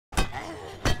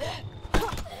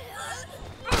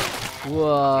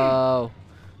Whoa.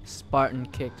 Spartan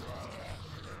kick.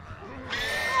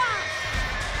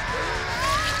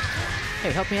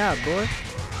 Hey, help me out, boy.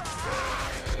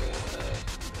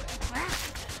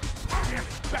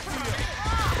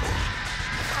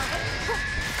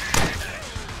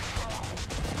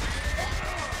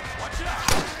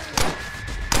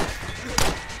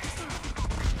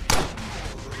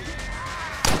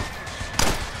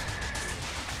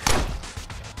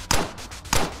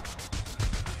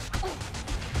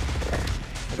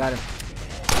 I got him.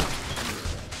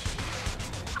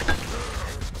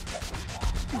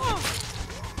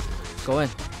 Go in.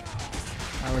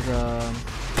 That was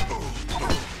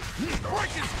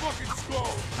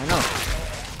I know.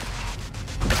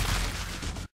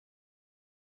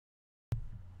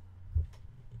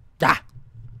 Ah!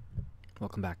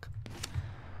 Welcome back.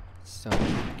 So,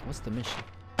 what's the mission?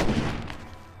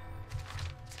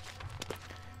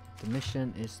 The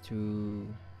mission is to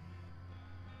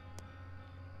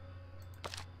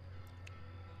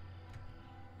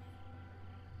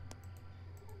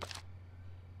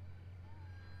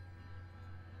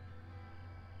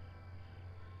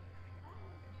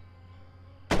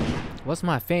what's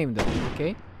my fame though?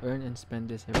 Okay, earn and spend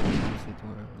this every time you use it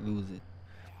or lose it.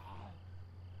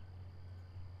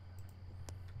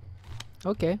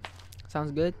 Okay,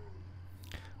 sounds good.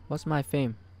 What's my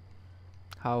fame?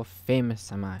 How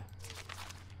famous am I?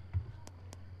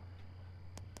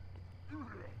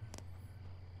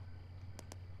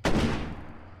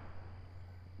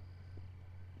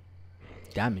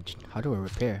 Damaged. How do I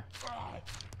repair?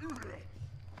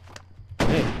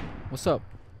 Hey, what's up?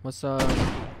 What's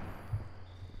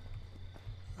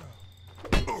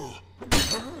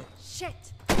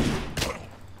Shit.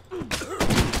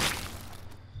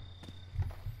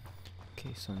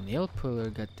 Okay, so nail puller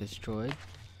got destroyed.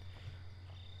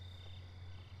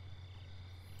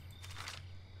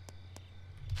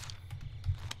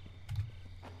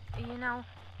 You know,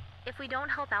 if we don't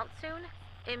help out soon,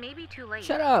 it may be too late.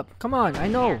 Shut up! Come on, I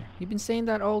know. Here. You've been saying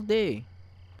that all day.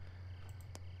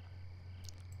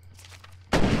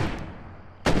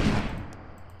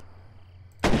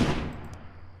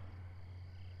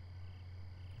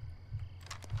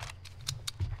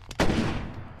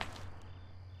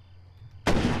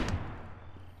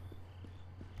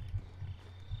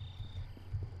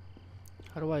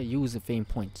 How do I use the fame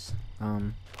points?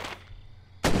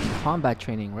 Combat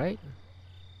training, right?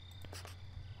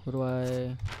 Who do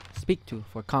I speak to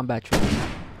for combat training?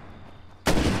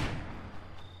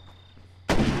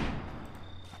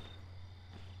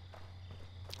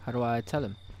 How do I tell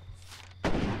him?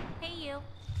 Hey, you.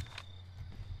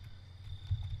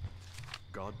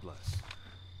 God bless.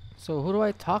 So who do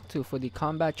I talk to for the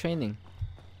combat training?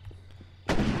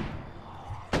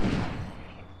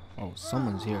 Oh,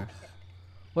 someone's here.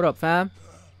 What up, fam?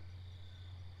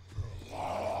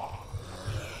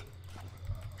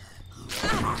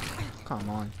 Come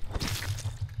on.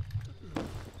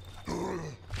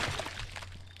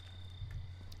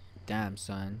 Damn,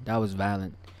 son. That was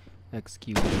violent.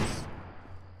 Excuse us.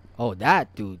 Oh,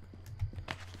 that dude.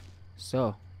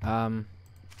 So,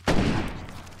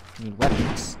 need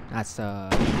weapons. That's a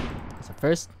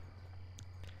first.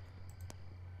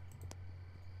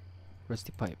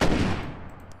 Rusty pipe.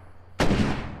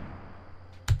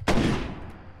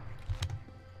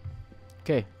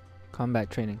 Okay,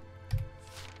 combat training.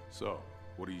 So,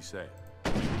 what do you say?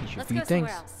 Teach you a Let's few go things.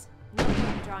 somewhere else. No point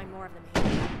in drawing more of them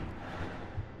here.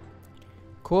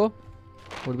 Cool.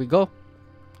 Where do we go?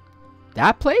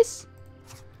 That place?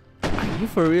 Are you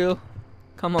for real?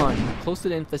 Come on, close to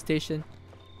the infestation.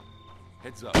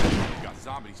 Heads up. We got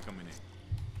zombies coming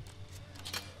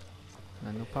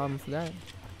in. No problem for that.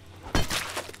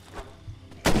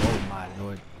 Oh my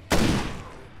lord.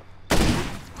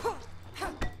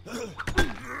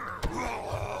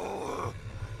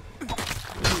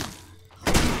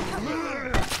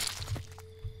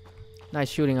 Nice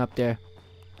shooting up there.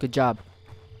 Good job.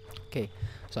 Okay,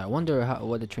 so I wonder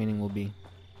what the training will be.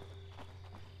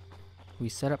 We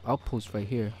set up outposts right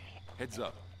here. Heads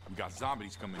up. We got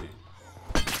zombies coming in.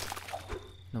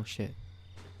 No shit.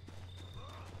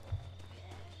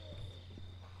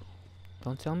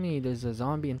 Don't tell me there's a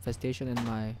zombie infestation in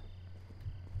my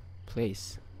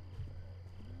place.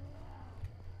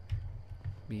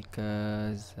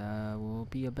 Because that will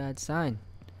be a bad sign.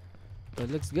 But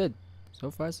it looks good.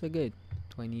 So far so good.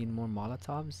 Do I need more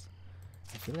Molotovs?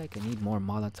 I feel like I need more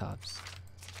Molotovs.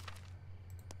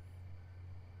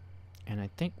 And I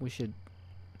think we should...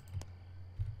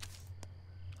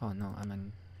 Oh no,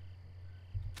 I'm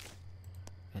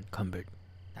encumbered.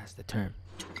 That's the term.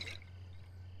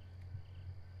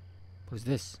 What's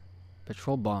this?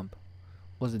 Petrol bomb.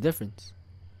 What's the difference?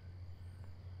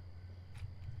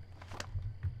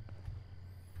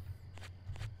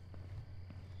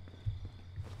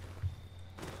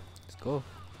 Let's go.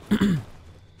 Don't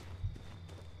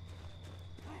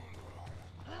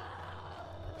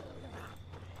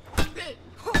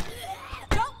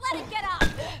let it get up.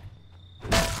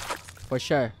 For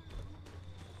sure.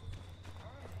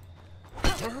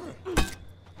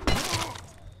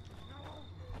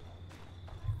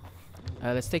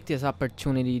 Let's take this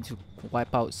opportunity to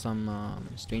wipe out some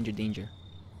stranger danger.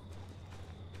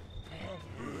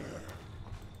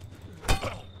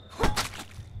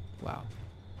 Wow.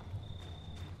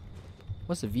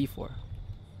 What's the V for?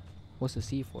 What's the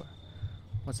C for?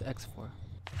 What's the X for?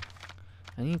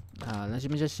 I need. Let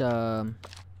me just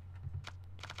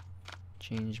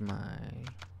change my.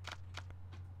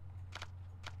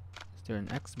 Is there an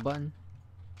X button?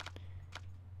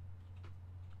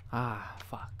 Ah,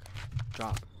 fuck.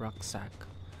 Drop rucksack.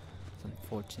 It's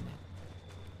unfortunate.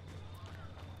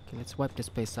 Okay, let's wipe this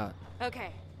place out.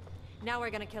 Okay, now we're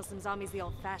gonna kill some zombies the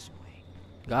old-fashioned way.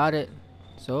 Got it.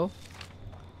 So,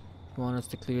 you want us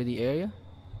to clear the area?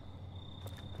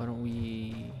 Why don't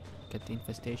we get the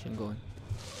infestation going?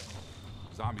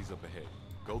 Zombies up ahead.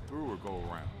 Go through or go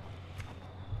around?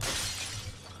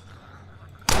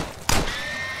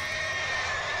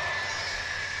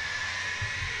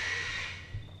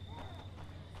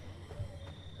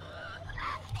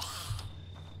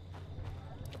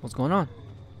 What's going on?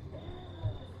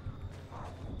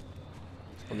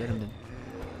 Let's go get him then.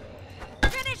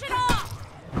 Finish it off!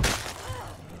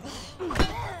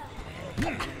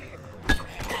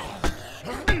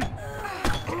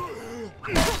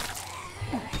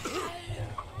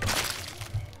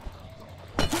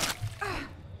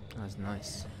 That's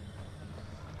nice.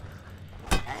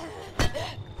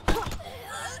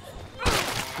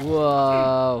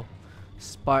 Whoa!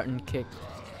 Spartan kick.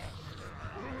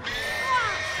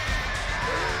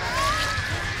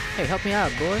 Hey, help me out,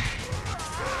 boy.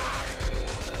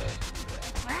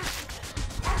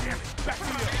 Back to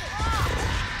you.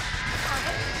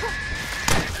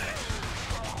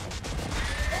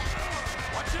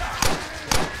 Watch out.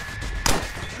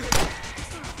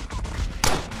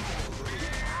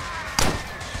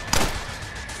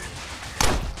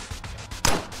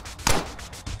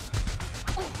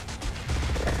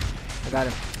 I got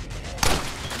him.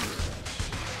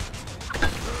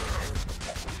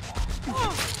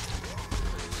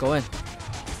 Go in.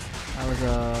 That was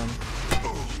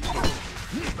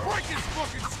Break his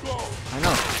fucking skull. I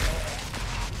know.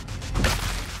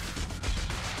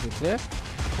 Is it clear?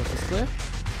 Coast is clear.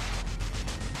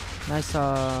 Nice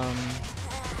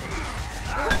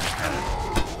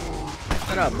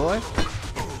Shut up, boy.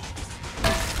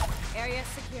 Area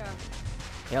secure.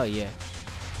 Hell yeah.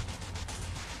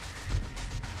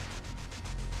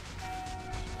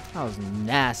 That was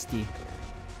nasty.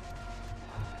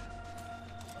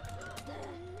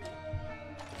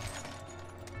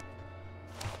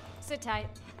 Sit tight.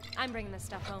 I'm bringing this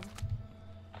stuff home.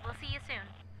 We'll see you soon.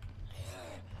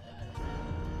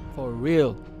 For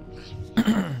real.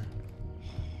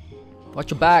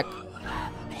 Watch your back.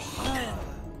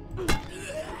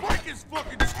 Break his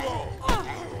fucking skull.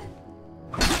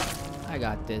 I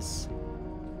got this.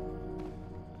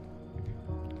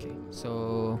 Okay,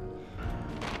 so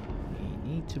we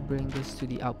need to bring this to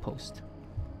the outpost.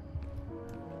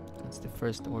 That's the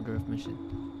first order of mission.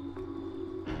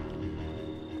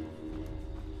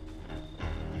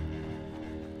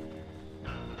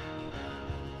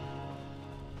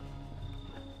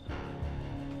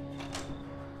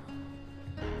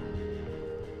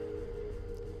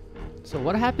 So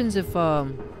what happens if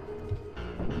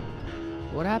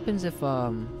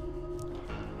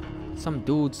some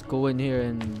dudes go in here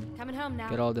and Coming home now.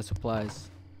 get all the supplies?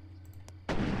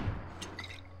 Yeah.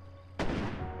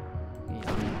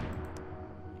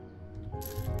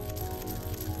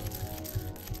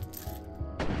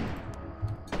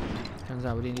 Turns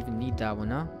out we didn't even need that one,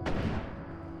 huh?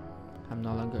 I'm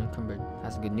no longer encumbered.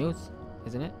 That's good news,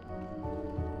 isn't it?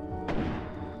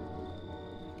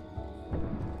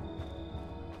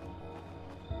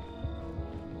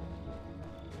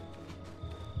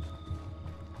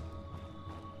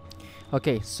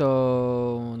 Okay,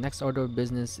 so next order of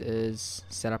business is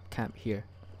set up camp here.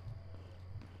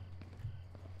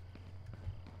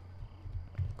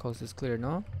 Coast is clear,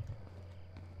 no?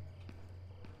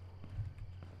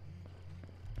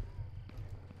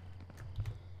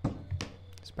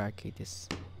 Let's barricade this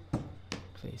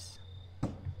place.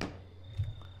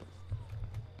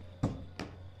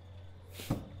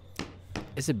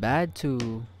 Is it bad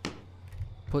to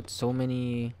put so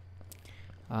many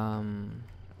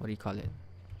what do you call it?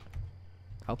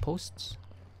 outposts?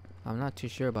 I'm not too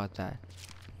sure about that.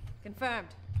 Confirmed.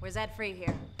 We're Zed free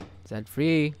here. Zed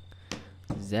free.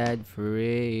 Zed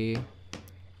free.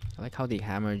 I like how they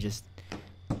hammer just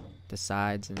the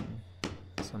sides and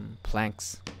some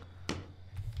planks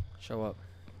show up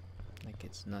like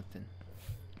it's nothing.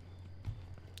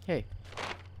 Hey.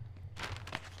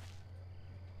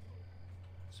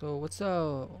 So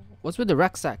what's with the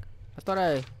rucksack? I thought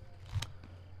I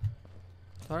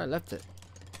left it.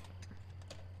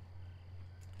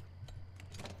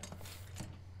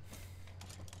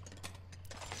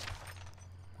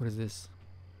 What is this?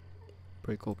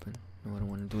 Break open. No, I don't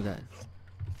want to do that.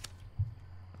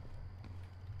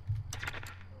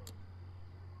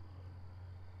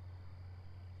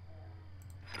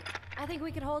 I think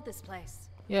we could hold this place.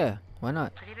 Yeah, why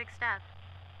not? Pretty big step.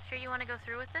 Sure you want to go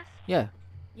through with this? Yeah.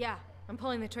 Yeah, I'm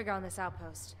pulling the trigger on this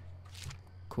outpost.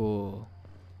 Cool.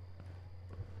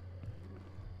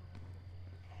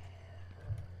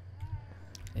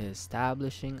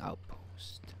 Establishing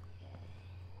outpost.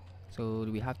 So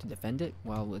do we have to defend it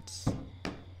while it's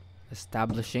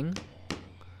establishing?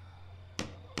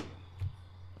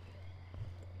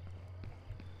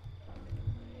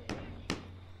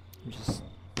 Just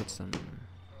put some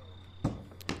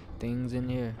things in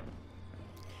here.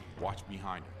 Watch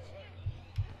behind us.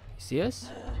 You see us?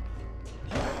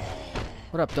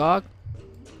 What up, dog?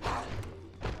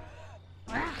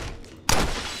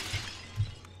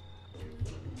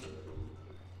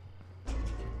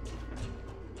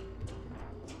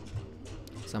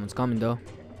 Someone's coming though.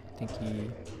 I think he...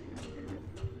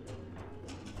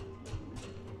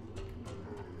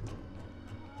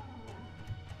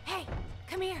 Hey,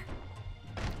 come here.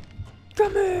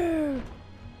 Come here!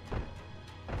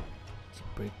 Is he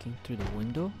breaking through the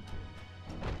window?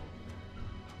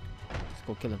 Let's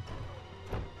go kill him.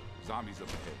 Zombies up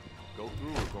ahead. Go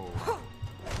through or go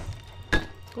around.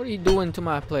 What are you doing to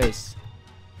my place?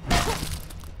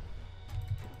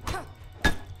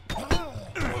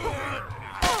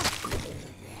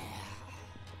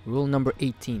 Rule number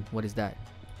 18. What is that?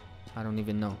 I don't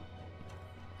even know.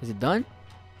 Is it done?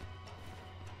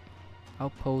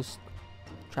 Outpost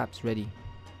traps ready.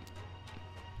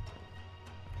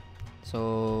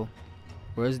 So,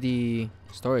 where's the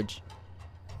storage?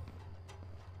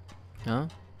 Huh?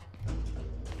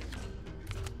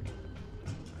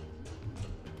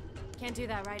 Can't do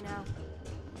that right now.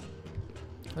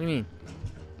 What do you mean?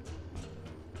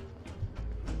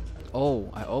 Oh,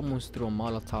 I almost threw a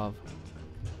Molotov.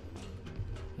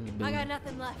 I got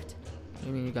nothing left. What do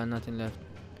you mean you got nothing left?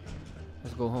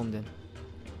 Let's go home then.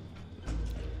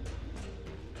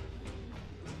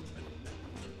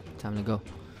 Time to go.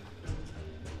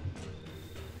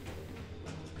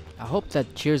 I hope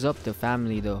that cheers up the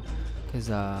family though, cause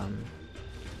I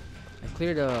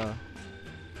cleared a...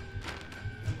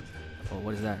 Oh,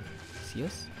 what is that? See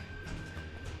us?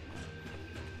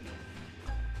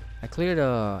 I cleared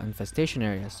a infestation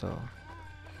area, so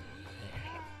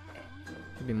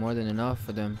should be more than enough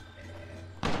for them.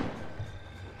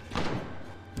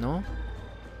 No?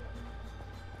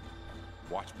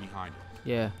 Watch behind us.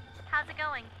 Yeah. How's it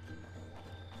going?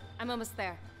 I'm almost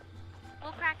there.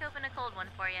 We'll crack open a cold one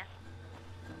for you.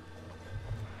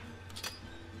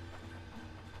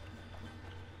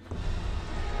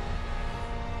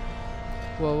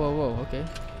 Whoa, whoa, whoa. Okay.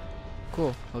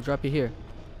 Cool. I'll drop you here.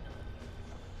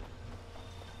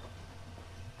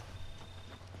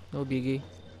 No biggie.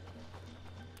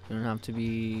 You don't have to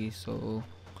be so...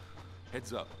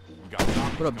 Heads up. We got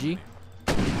zombies What up, G?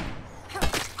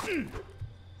 coming in.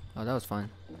 Oh, that was fun.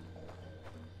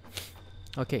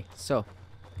 Okay, so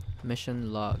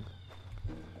mission log.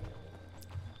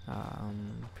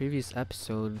 Previous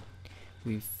episode,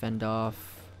 we fend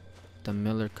off the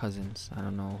Miller cousins. I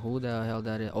don't know who the hell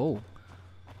that is. Oh,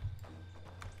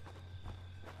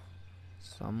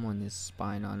 someone is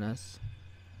spying on us.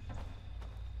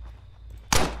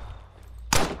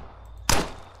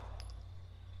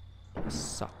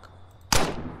 Suck.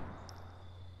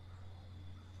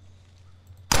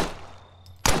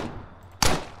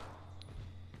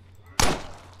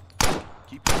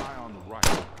 Keep an eye on the right.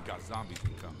 We got zombies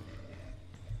incoming.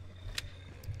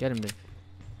 Get him then.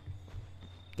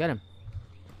 Get him.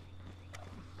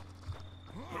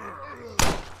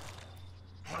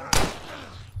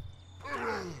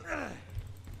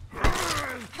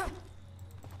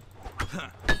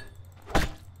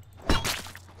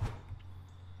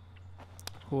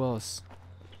 Who else?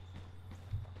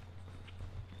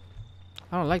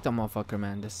 I don't like that motherfucker,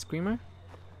 man. The screamer.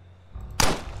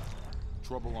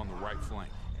 Trouble on the right flank.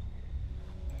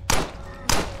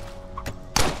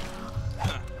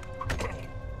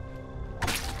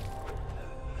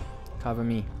 Cover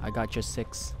me. I got your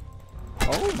 6.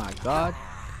 Oh my god.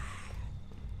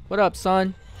 What up,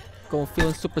 son? Going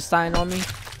feeling super saiyan on me?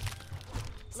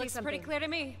 Looks pretty clear to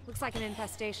me. Looks like an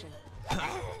infestation.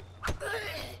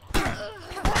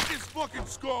 His fucking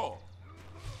skull!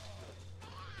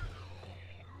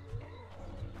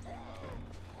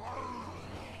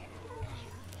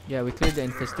 Yeah, we cleared the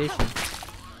infestation.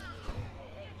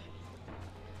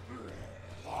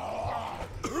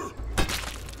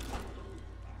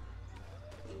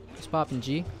 What's poppin',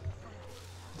 G?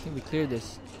 I think we cleared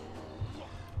this.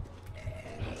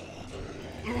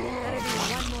 Better do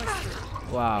one more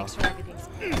scoop. Wow. Make sure everything's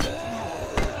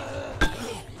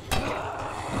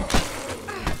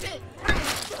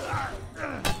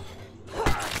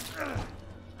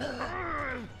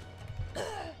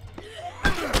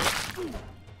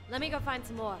Let me go find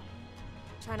some more.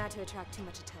 Try not to attract too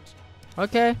much attention.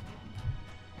 Okay.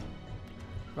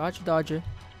 Roger Dodger.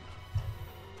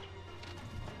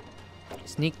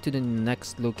 Sneak to the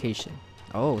next location.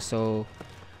 Oh, so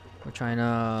we're trying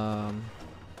to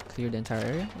clear the entire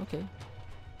area? Okay.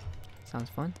 Sounds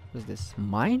fun. What is this?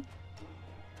 Mine?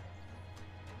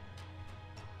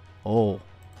 Oh,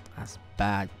 that's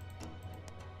bad.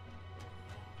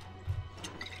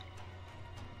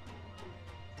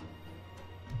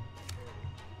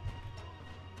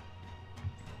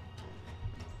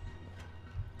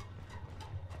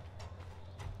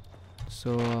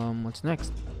 So, what's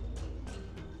next?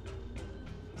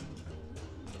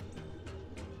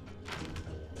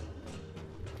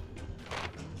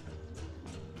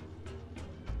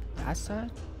 That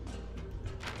side?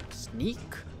 Sneak?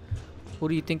 Who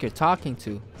do you think you're talking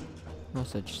to? No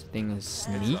such thing as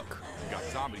sneak. We got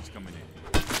zombies coming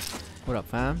in. What up,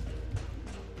 fam?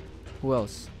 Who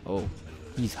else? Oh,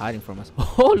 he's hiding from us.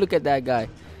 Oh, look at that guy.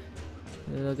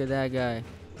 Look at that guy.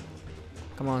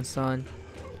 Come on, son.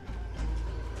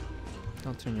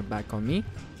 Don't turn your back on me.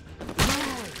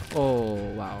 Oh,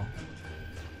 wow.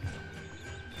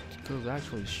 This girl's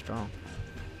actually strong.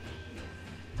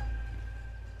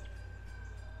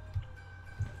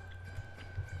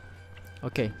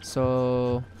 Okay,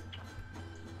 so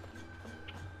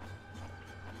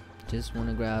just want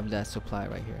to grab that supply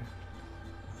right here.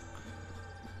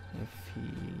 If he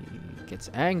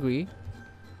gets angry,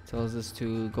 tells us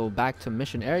to go back to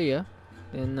mission area,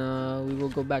 then we will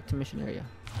go back to mission area.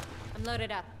 I'm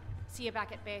loaded up. See you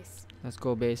back at base. Let's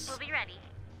go, base. We'll be ready.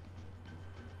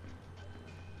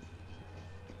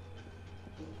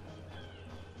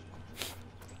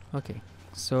 Okay,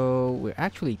 so we're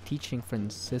actually teaching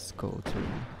Francisco to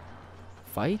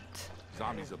fight.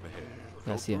 Zombies up ahead.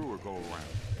 Yeah, I Go see him. through or go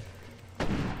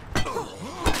around.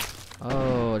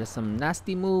 Oh, there's some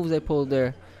nasty moves I pulled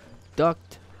there.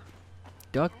 Ducked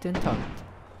and tucked.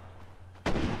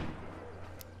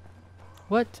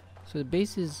 What? So the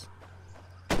base is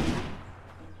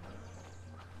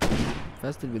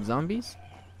infested with zombies?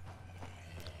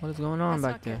 What is going on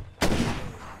That's back not there?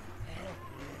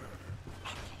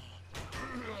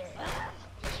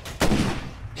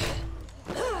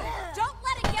 Don't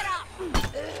let it get up!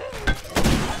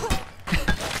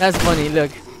 That's funny.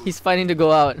 Look, he's fighting to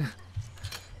go out.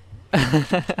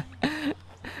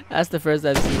 That's the first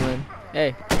I've seen one.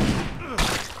 Hey,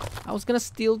 I was gonna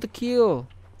steal the kill.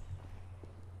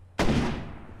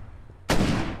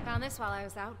 Found this while I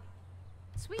was out.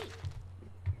 Sweet.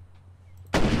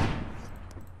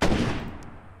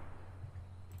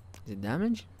 Is it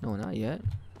damage? No, not yet.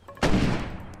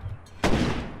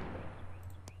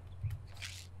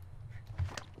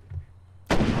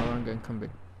 No longer encumbered.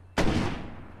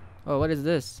 Oh, what is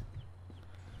this?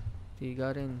 He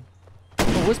got in.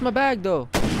 Oh, where's my bag though?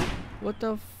 What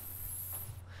the f?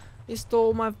 He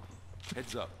stole my.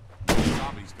 Heads up.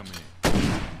 Zombies coming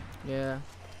in. Yeah.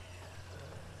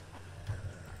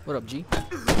 What up, G?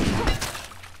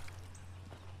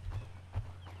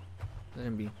 Let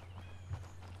him be.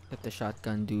 Let the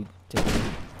shotgun dude take it.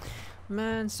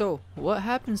 Man, so what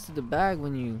happens to the bag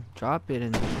when you drop it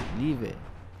and leave it?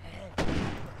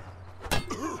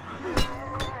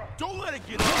 Don't let it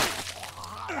get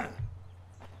up!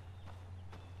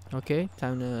 Okay,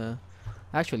 time to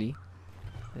actually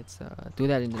let's do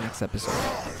that in the next episode.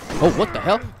 Oh, what the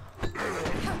hell?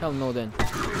 Hell no then.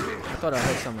 I thought I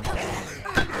heard someone.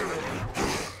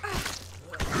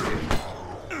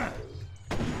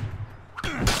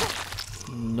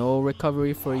 No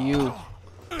recovery for you.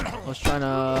 I was trying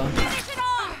to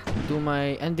do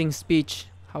my ending speech.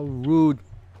 How rude.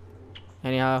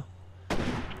 Anyhow,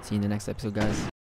 see you in the next episode, guys.